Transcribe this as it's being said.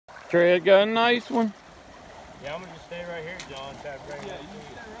Trev got a nice one. Yeah, I'm gonna just stay right here, John. Try to bring it.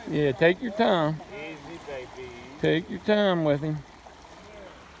 Yeah, take your time. Easy, baby. Take your time with him.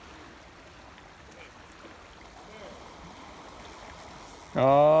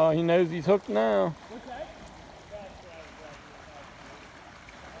 Oh, he knows he's hooked now.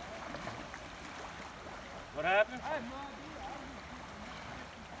 What happened?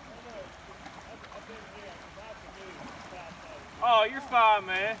 Oh, you're fine,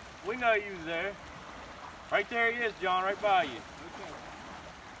 man. We know you was there. Right there he is, John, right by you. Okay.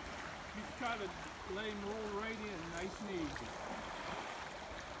 Just try to lay him roll right in, nice and easy.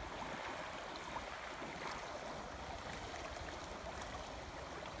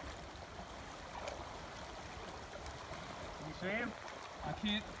 You see him? I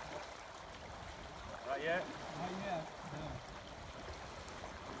can't. Not yet? Not yet. No.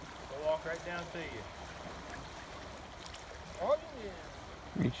 We'll walk right down to you. Oh,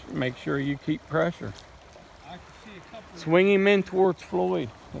 yeah. Make sure you keep pressure. I can see a couple. Swing him in towards Floyd.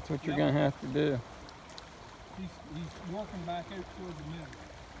 That's what you're going to have to do. He's working back out toward the middle.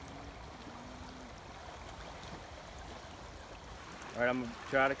 All right, I'm gonna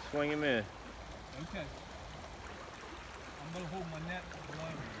try to swing him in. Okay. I'm gonna hold my net below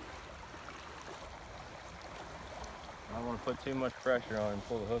him. I don't want to put too much pressure on him and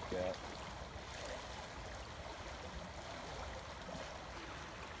pull the hook out.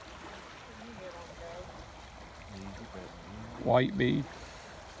 White bead.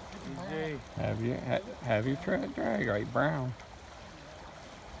 Easy. Have your drag right, brown.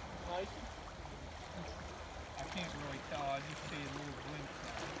 I can't really tell. I just see a little glimpse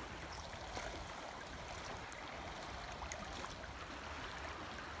of it.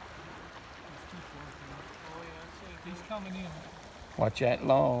 Just keep working. Oh yeah, he's coming in. Watch that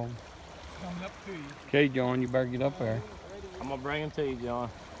log. He's coming up to you. Okay, John, you better get up there. I'm gonna bring him to you, John.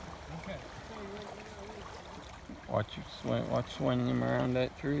 Okay. Watch swinging him around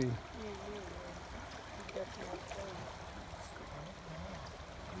that tree.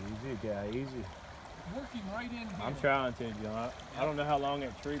 Easy, guy, easy. Working right in here. I'm trying to, John. I don't know how long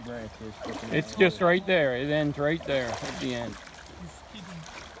that tree branch is. It's just right there. It ends right there at the end. Just keep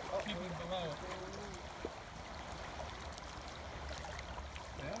him below it.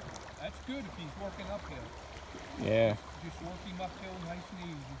 Yeah, that's good if he's working uphill. Yeah. Just work him uphill nice and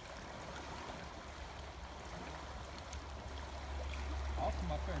easy. I'll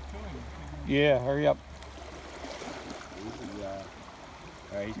come up there to him. Yeah, hurry up. Easy, guy.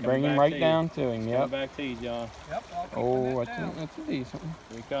 All right, he's coming Bring him back right to down you. to him, He's yep. coming back to you, John. Yep, I'll keep Oh, the net that's down. that's a decent one.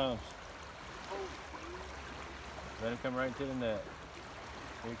 Here he comes. Let him come right into the net.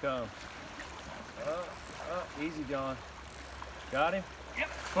 Here he comes. Easy, John. Got him? Yep.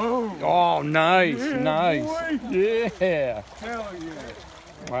 Oh, nice, nice. boy. Yeah. Hell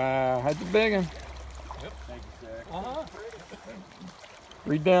yeah. Wow, that's a big one. Yep. Thank you, sir. Uh-huh.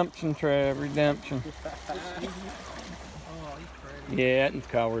 Redemption, Trev, redemption. Oh, he's pretty. Yeah, it's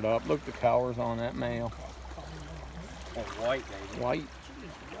covered up. Look, the colors on that male. Oh, white, baby. White.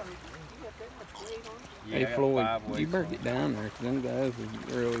 Yeah, I Hey, got Floyd, 5 you weights better on get it. down there, 'cause them guys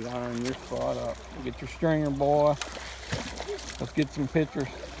is really iron your spot up. Get your stringer, boy. Let's get some pictures.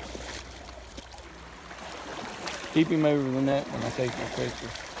 Keep him over the net when I take my picture.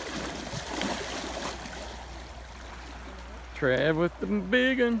 Trev with the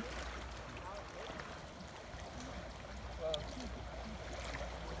big one.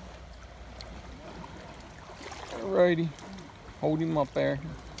 Alrighty, hold him up there,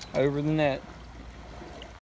 over the net.